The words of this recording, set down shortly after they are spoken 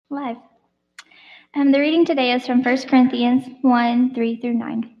Live. The reading today is from 1 Corinthians 1, 3 through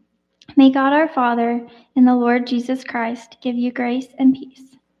 9. May God our Father and the Lord Jesus Christ give you grace and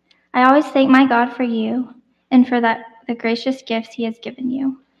peace. I always thank my God for you and for the gracious gifts he has given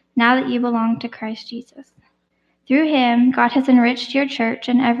you, now that you belong to Christ Jesus. Through him, God has enriched your church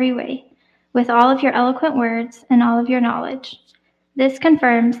in every way, with all of your eloquent words and all of your knowledge. This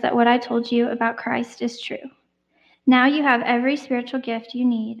confirms that what I told you about Christ is true. Now you have every spiritual gift you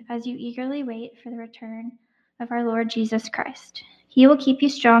need as you eagerly wait for the return of our Lord Jesus Christ. He will keep you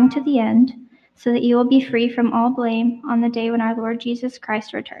strong to the end so that you will be free from all blame on the day when our Lord Jesus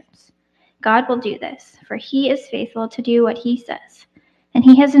Christ returns. God will do this, for he is faithful to do what he says, and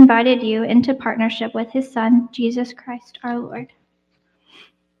he has invited you into partnership with his Son, Jesus Christ our Lord.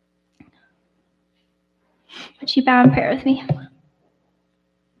 Would you bow in prayer with me?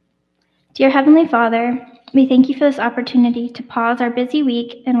 Dear Heavenly Father, we thank you for this opportunity to pause our busy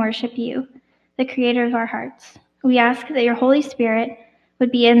week and worship you, the creator of our hearts. We ask that your Holy Spirit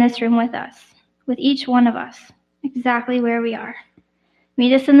would be in this room with us, with each one of us, exactly where we are.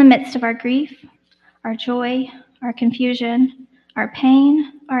 Meet us in the midst of our grief, our joy, our confusion, our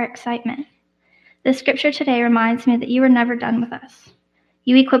pain, our excitement. The scripture today reminds me that you are never done with us.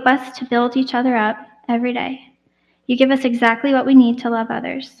 You equip us to build each other up every day. You give us exactly what we need to love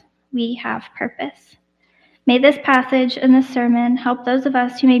others. We have purpose. May this passage and this sermon help those of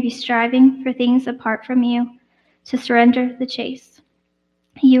us who may be striving for things apart from you to surrender the chase.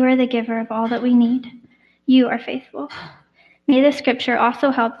 You are the giver of all that we need. You are faithful. May this scripture also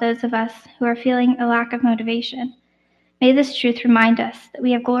help those of us who are feeling a lack of motivation. May this truth remind us that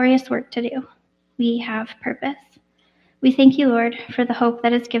we have glorious work to do. We have purpose. We thank you, Lord, for the hope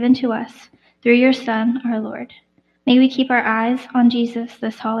that is given to us through your Son, our Lord. May we keep our eyes on Jesus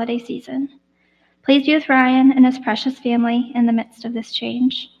this holiday season. Please be with Ryan and his precious family in the midst of this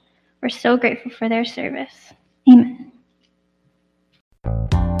change. We're so grateful for their service. Amen.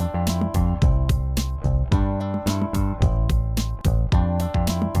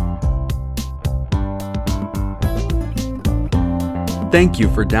 Thank you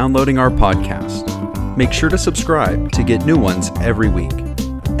for downloading our podcast. Make sure to subscribe to get new ones every week.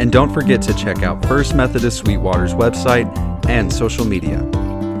 And don't forget to check out First Methodist Sweetwater's website and social media.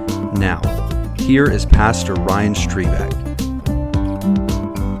 Now, here is Pastor Ryan Strebeck.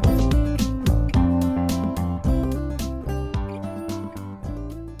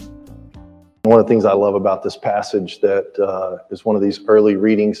 One of the things I love about this passage that is one of these early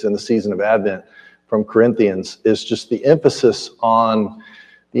readings in the season of Advent from Corinthians is just the emphasis on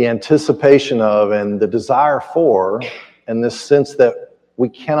the anticipation of and the desire for, and this sense that we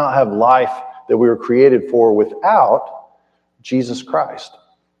cannot have life that we were created for without Jesus Christ.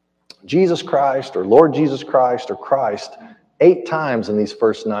 Jesus Christ, or Lord Jesus Christ, or Christ, 8 times in these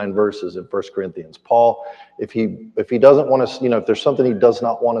first 9 verses in 1 Corinthians. Paul, if he doesn't want us, if there's something he does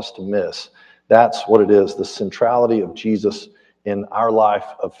not want us to miss, that's what it is, the centrality of Jesus in our life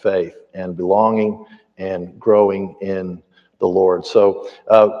of faith and belonging and growing in the Lord. So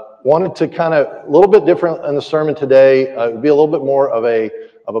wanted to kind of, a little bit different in the sermon today, be a little bit more of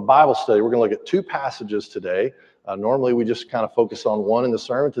a Bible study. We're going to look at 2 passages today. Normally we just kind of focus on one in the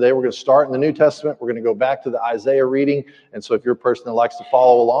sermon. Today we're going to start in the New Testament. We're going to go back to the Isaiah reading. And so if you're a person that likes to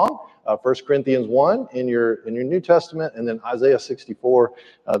follow along, 1 Corinthians 1 in your New Testament, and then Isaiah 64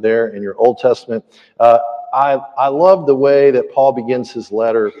 there in your Old Testament. I love the way that Paul begins his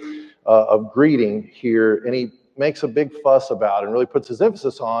letter of greeting here, and he makes a big fuss about and really puts his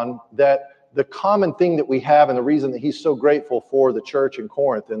emphasis on that the common thing that we have and the reason that he's so grateful for the church in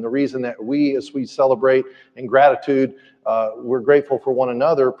Corinth and the reason that we, as we celebrate in gratitude, we're grateful for one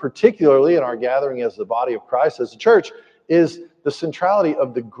another, particularly in our gathering as the body of Christ, as the church, is the centrality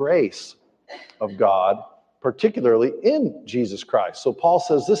of the grace of God, particularly in Jesus Christ. So Paul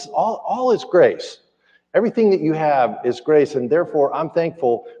says this, all is grace. Everything that you have is grace, and therefore I'm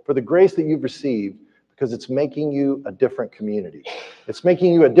thankful for the grace that you've received, because it's making you a different community. It's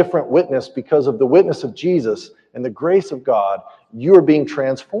making you a different witness because of the witness of Jesus and the grace of God. You are being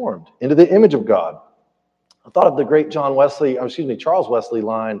transformed into the image of God. I thought of the great Charles Wesley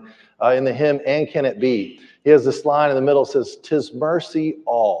line in the hymn, "And Can It Be?" He has this line in the middle that says, "'Tis mercy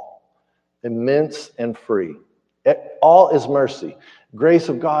all, immense and free." All is mercy. Grace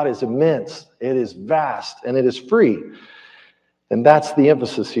of God is immense, it is vast, and it is free. And that's the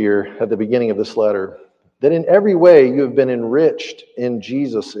emphasis here at the beginning of this letter. That in every way you have been enriched in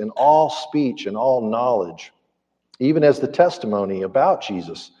Jesus in all speech and all knowledge, even as the testimony about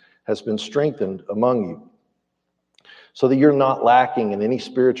Jesus has been strengthened among you, so that you're not lacking in any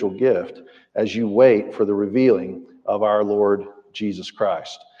spiritual gift as you wait for the revealing of our Lord Jesus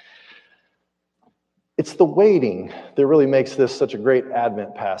Christ. It's the waiting that really makes this such a great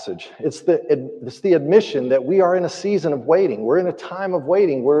Advent passage. It's the admission that we are in a season of waiting. We're in a time of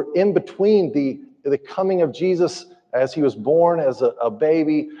waiting. We're in between the coming of Jesus as he was born as a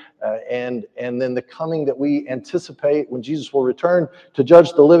baby, and then the coming that we anticipate when Jesus will return to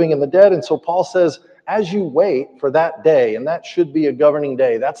judge the living and the dead. And so Paul says, as you wait for that day, and that should be a governing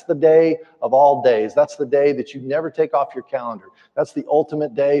day, that's the day of all days. That's the day that you never take off your calendar. That's the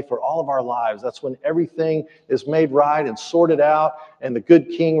ultimate day for all of our lives. That's when everything is made right and sorted out, and the good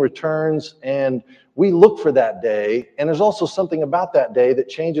king returns, and we look for that day. And there's also something about that day that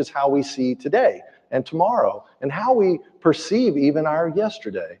changes how we see today and tomorrow, and how we perceive even our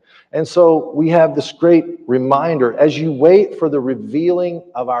yesterday. And so we have this great reminder as you wait for the revealing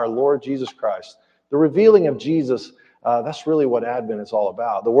of our Lord Jesus Christ. The revealing of Jesus, that's really what Advent is all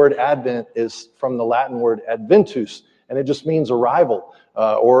about. The word Advent is from the Latin word adventus, and it just means arrival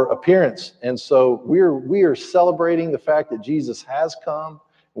or appearance. And so we are celebrating the fact that Jesus has come.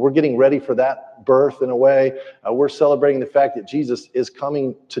 We're getting ready for that birth in a way. We're celebrating the fact that Jesus is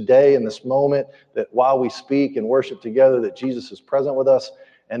coming today in this moment, that while we speak and worship together, that Jesus is present with us.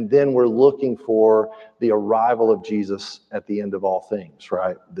 And then we're looking for the arrival of Jesus at the end of all things,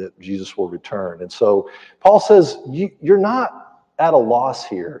 right? That Jesus will return. And so Paul says, you're not at a loss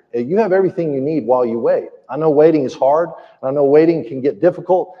here. You have everything you need while you wait. I know waiting is hard. I know waiting can get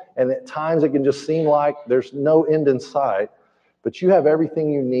difficult. And at times it can just seem like there's no end in sight. But you have everything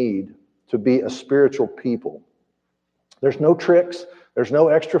you need to be a spiritual people. There's no tricks. There's no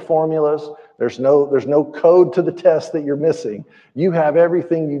extra formulas. There's no code to the test that you're missing. You have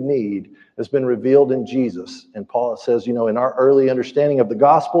everything you need that's been revealed in Jesus. And Paul says, in our early understanding of the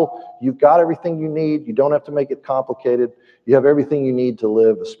gospel, you've got everything you need. You don't have to make it complicated. You have everything you need to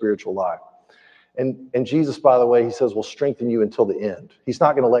live a spiritual life. And Jesus, by the way, he says, will strengthen you until the end. He's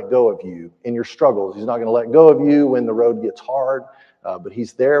not going to let go of you in your struggles. He's not going to let go of you when the road gets hard, but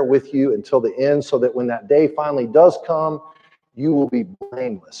he's there with you until the end, so that when that day finally does come, you will be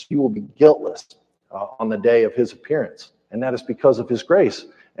blameless. You will be guiltless on the day of his appearance. And that is because of his grace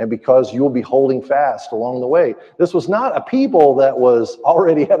and because you will be holding fast along the way. This was not a people that was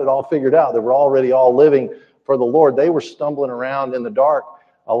already had it all figured out. They were already all living for the Lord. They were stumbling around in the dark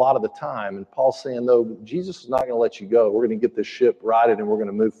a lot of the time. And Paul's saying, though, Jesus is not going to let you go. We're going to get this ship righted and we're going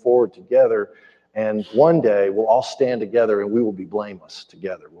to move forward together. And one day we'll all stand together and we will be blameless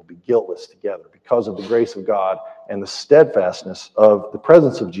together. We'll be guiltless together because of the grace of God and the steadfastness of the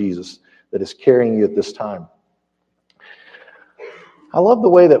presence of Jesus that is carrying you at this time. I love the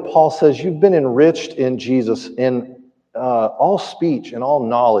way that Paul says you've been enriched in Jesus in all speech and all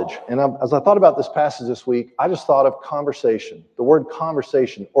knowledge. And as I thought about this passage this week, I just thought of conversation, the word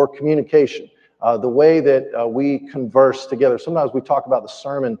conversation or communication, the way that we converse together. Sometimes we talk about the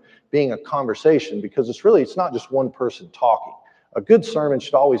sermon being a conversation because it's not just one person talking. A good sermon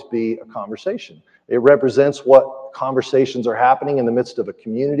should always be a conversation. It represents what conversations are happening in the midst of a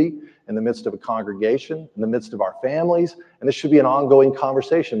community, in the midst of a congregation, in the midst of our families. And this should be an ongoing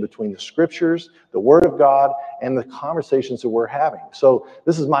conversation between the scriptures, the word of God, and the conversations that we're having. So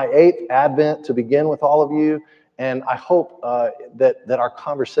this is my 8th Advent to begin with all of you. And I hope that our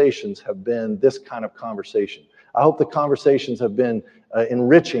conversations have been this kind of conversation. I hope the conversations have been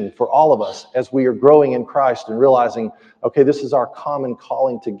enriching for all of us as we are growing in Christ and realizing, okay, this is our common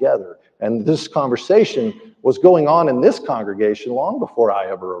calling together. And this conversation was going on in this congregation long before I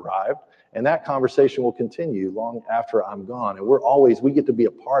ever arrived. And that conversation will continue long after I'm gone. And we get to be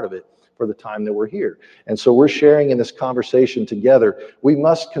a part of it for the time that we're here. And so we're sharing in this conversation together. We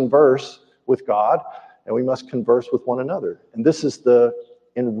must converse with God and we must converse with one another. And this is the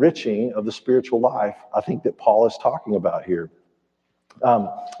enriching of the spiritual life, I think, that Paul is talking about here.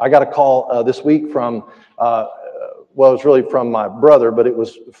 I got a call this week from, it was really from my brother, but it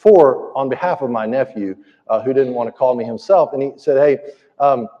was on behalf of my nephew who didn't want to call me himself. And he said, hey,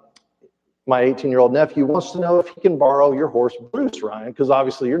 my 18-year-old nephew wants to know if he can borrow your horse, Bruce, Ryan, because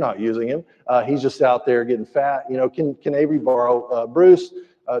obviously you're not using him. He's just out there getting fat. Can Avery borrow Bruce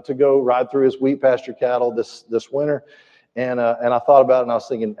to go ride through his wheat pasture cattle this winter? And I thought about it, and I was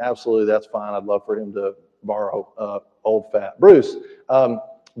thinking, absolutely, that's fine. I'd love for him to borrow old fat Bruce.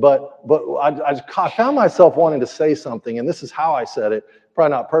 But I found myself wanting to say something, and this is how I said it,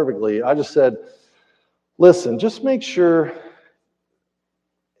 probably not perfectly. I just said, listen, just make sure,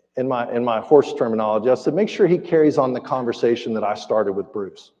 in my horse terminology, I said, make sure he carries on the conversation that I started with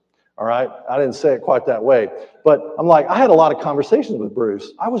Bruce. All right? I didn't say it quite that way. But I'm like, I had a lot of conversations with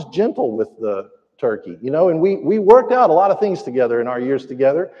Bruce. I was gentle with the turkey, and we worked out a lot of things together in our years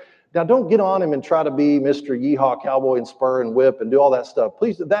together. Now, don't get on him and try to be Mr. Yeehaw, cowboy, and spur and whip and do all that stuff.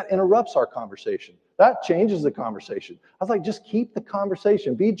 Please, that interrupts our conversation. That changes the conversation. I was like, just keep the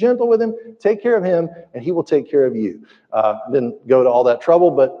conversation. Be gentle with him, take care of him, and he will take care of you. Didn't go to all that trouble,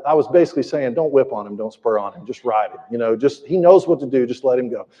 but I was basically saying, don't whip on him, don't spur on him, just ride him. Just he knows what to do, just let him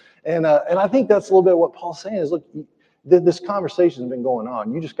go. And I think that's a little bit what Paul's saying is, look, this conversation's been going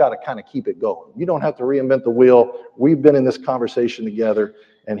on. You just got to kind of keep it going. You don't have to reinvent the wheel. We've been in this conversation together,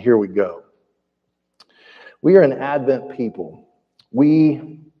 and here we go. We are an Advent people.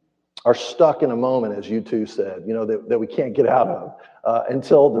 We are stuck in a moment, as you two said, that we can't get out of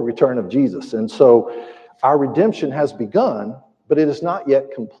until the return of Jesus. And so our redemption has begun, but it is not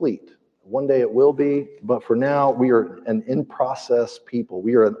yet complete. One day it will be, but for now, we are an in-process people.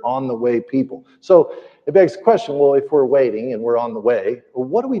 We are an on-the-way people. So it begs the question, well, if we're waiting and we're on the way, well,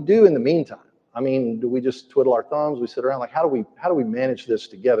 what do we do in the meantime? I mean, do we just twiddle our thumbs? We sit around like, how do we manage this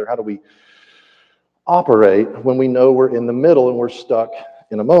together? How do we operate when we know we're in the middle and we're stuck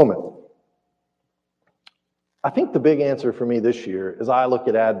in a moment? I think the big answer for me this year, as I look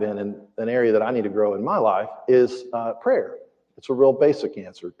at Advent and an area that I need to grow in my life, is prayer. It's a real basic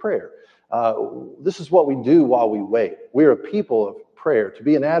answer, prayer. This is what we do while we wait. We're a people of prayer. To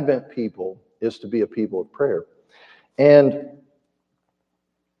be an Advent people is to be a people of prayer. And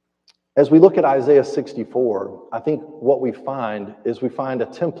as we look at Isaiah 64, I think what we find is we find a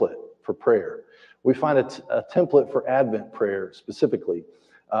template for prayer. We find a template for Advent prayer specifically.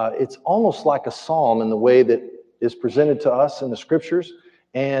 It's almost like a psalm in the way that is presented to us in the scriptures.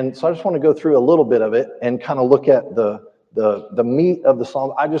 And so I just want to go through a little bit of it and kind of look at the meat of the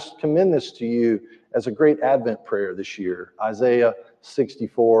psalm. I just commend this to you as a great Advent prayer this year. Isaiah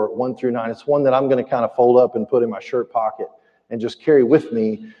 64, 1 through 9. It's one that I'm going to kind of fold up and put in my shirt pocket and just carry with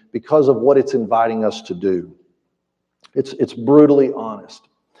me because of what it's inviting us to do. It's brutally honest.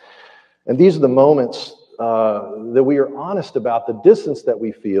 And these are the moments that we are honest about the distance that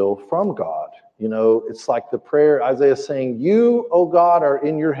we feel from God. It's like the prayer Isaiah is saying, you, O God, are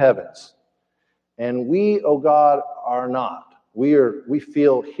in your heavens, and we, O God, are not. We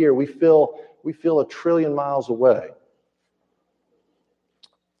feel here. We feel a trillion miles away.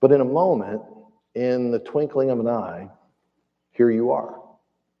 But in a moment, in the twinkling of an eye, here you are.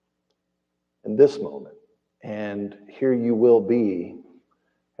 In this moment, and here you will be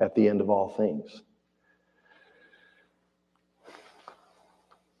at the end of all things.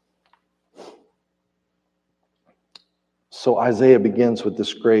 So Isaiah begins with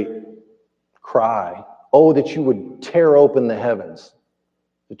this great cry, oh, that you would tear open the heavens,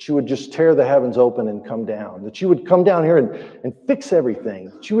 that you would just tear the heavens open and come down, that you would come down here and fix everything,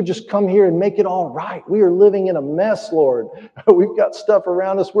 that you would just come here and make it all right. We are living in a mess, Lord. We've got stuff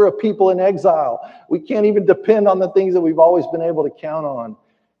around us. We're a people in exile. We can't even depend on the things that we've always been able to count on.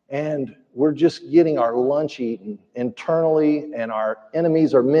 And we're just getting our lunch eaten internally, and our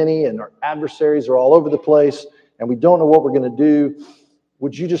enemies are many, and our adversaries are all over the place, and we don't know what we're going to do.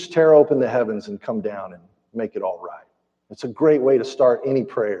 Would you just tear open the heavens and come down and make it all right? It's a great way to start any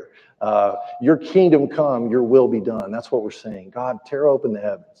prayer. Your kingdom come, your will be done. That's what we're saying. God, tear open the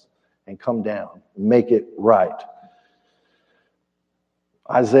heavens and come down, make it right.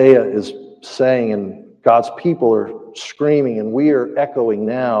 Isaiah is saying, and God's people are screaming, and we are echoing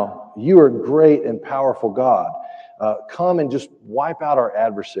now, you are great and powerful God. Come and just wipe out our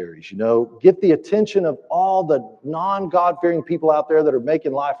adversaries, get the attention of all the non-God-fearing people out there that are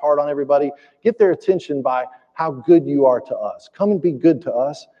making life hard on everybody. Get their attention by how good you are to us. Come and be good to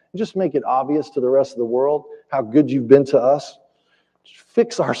us, and just make it obvious to the rest of the world how good you've been to us. Just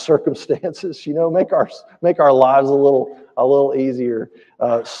fix our circumstances, make our lives a little easier.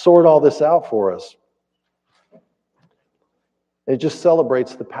 Sort all this out for us. It just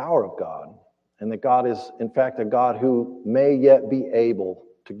celebrates the power of God, and that God is, in fact, a God who may yet be able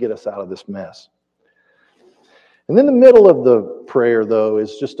to get us out of this mess. And then the middle of the prayer, though,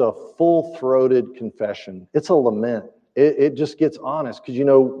 is just a full-throated confession. It's a lament. It just gets honest, because,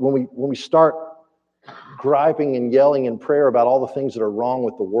 when we start griping and yelling in prayer about all the things that are wrong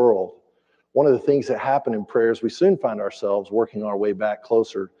with the world, one of the things that happen in prayer is we soon find ourselves working our way back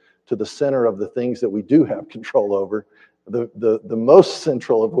closer to the center of the things that we do have control over. The most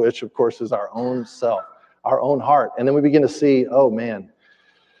central of which, of course, is our own self, our own heart. And then we begin to see, oh man,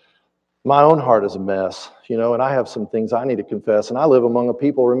 my own heart is a mess, and I have some things I need to confess. And I live among a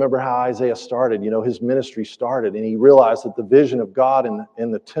people. Remember how Isaiah started, his ministry started, and he realized that the vision of God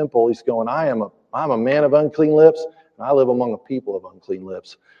in the temple, he's going, I'm a man of unclean lips, and I live among a people of unclean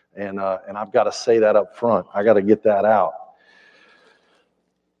lips. And I've got to say that up front. I got to get that out.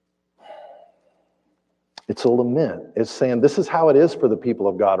 It's a lament. It's saying this is how it is for the people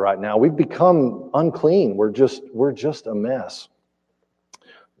of God right now. We've become unclean. We're just a mess.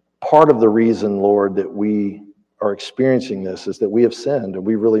 part of the reason, Lord, that we are experiencing this is that we have sinned and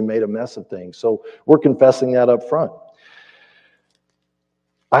we really made a mess of things. So we're confessing that up front.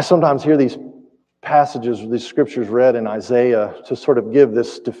 I sometimes hear these passages, these scriptures read in Isaiah to sort of give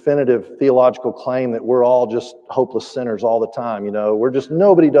this definitive theological claim that we're all just hopeless sinners all the time. You know,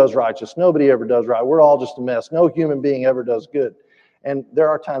 nobody does righteous. Nobody ever does right. We're all just a mess. No human being ever does good. And there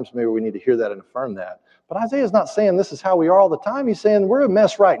are times maybe we need to hear that and affirm that. But Isaiah's not saying this is how we are all the time. He's saying we're a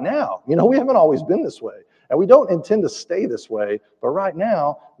mess right now. You know, we haven't always been this way. And we don't intend to stay this way. But right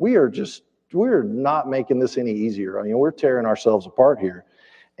now, we're not making this any easier. I mean, we're tearing ourselves apart here.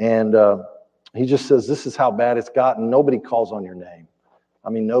 And he just says, this is how bad it's gotten. Nobody calls on your name. I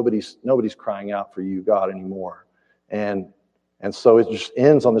mean, nobody's crying out for you, God, anymore. And so it just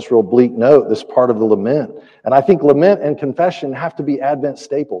ends on this real bleak note, this part of the lament. And I think lament and confession have to be Advent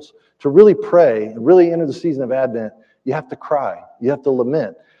staples. To really pray, really enter the season of Advent, you have to cry. You have to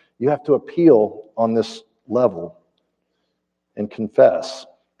lament. You have to appeal on this level and confess.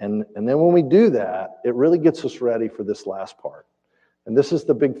 And then when we do that, it really gets us ready for this last part. And this is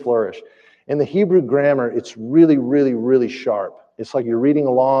the big flourish. In the Hebrew grammar, it's really, really, really sharp. It's like you're reading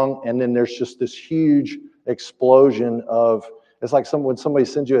along, and then there's just this huge explosion of, it's like when somebody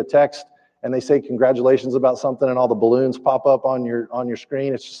sends you a text and they say congratulations about something and all the balloons pop up on your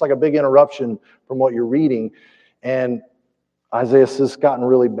screen. It's just like a big interruption from what you're reading. And Isaiah says it's gotten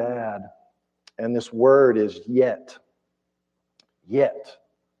really bad. And this word is yet,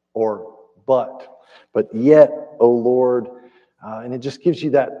 or but yet, O Lord. And it just gives you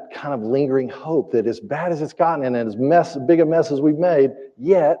that kind of lingering hope that as bad as it's gotten and as big a mess as we've made,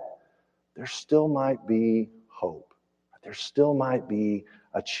 yet there still might be hope. There still might be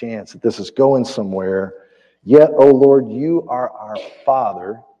a chance that this is going somewhere. Yet, O Lord, you are our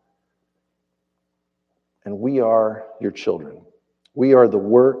Father, and we are your children. We are the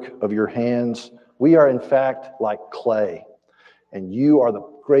work of your hands. We are, in fact, like clay, and you are the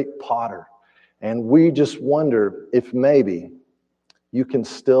great potter. And we just wonder if maybe you can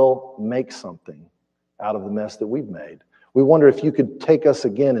still make something out of the mess that we've made. We wonder if you could take us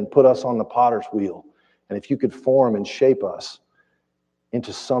again and put us on the potter's wheel, and if you could form and shape us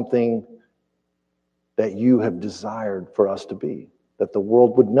into something that you have desired for us to be, that the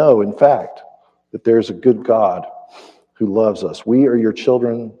world would know, in fact, that there's a good God who loves us. We are your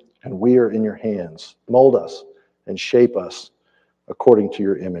children, and we are in your hands. Mold us and shape us according to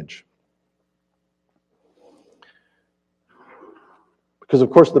your image. Because, of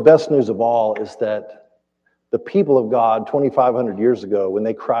course, the best news of all is that the people of God 2,500 years ago, when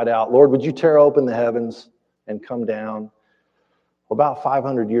they cried out, Lord, would you tear open the heavens and come down? Well, about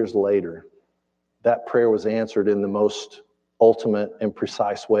 500 years later, that prayer was answered in the most ultimate and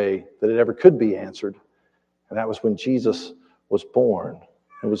precise way that it ever could be answered. And that was when Jesus was born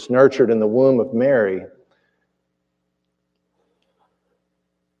and was nurtured in the womb of Mary.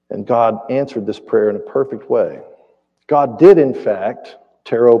 And God answered this prayer in a perfect way. God did, in fact,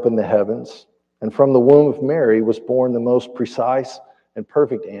 tear open the heavens, and from the womb of Mary was born the most precise and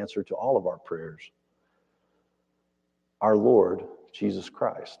perfect answer to all of our prayers. Our Lord, Jesus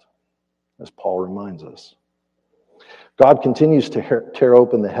Christ, as Paul reminds us. God continues to tear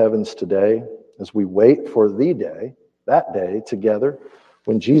open the heavens today as we wait for that day together,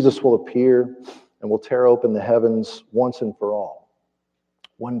 when Jesus will appear and will tear open the heavens once and for all,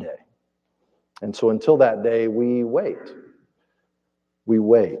 one day. And so until that day, we wait. We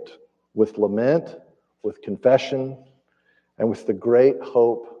wait with lament, with confession, and with the great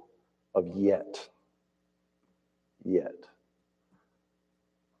hope of yet. Yet.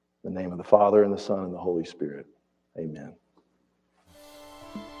 In the name of the Father, and the Son, and the Holy Spirit. Amen.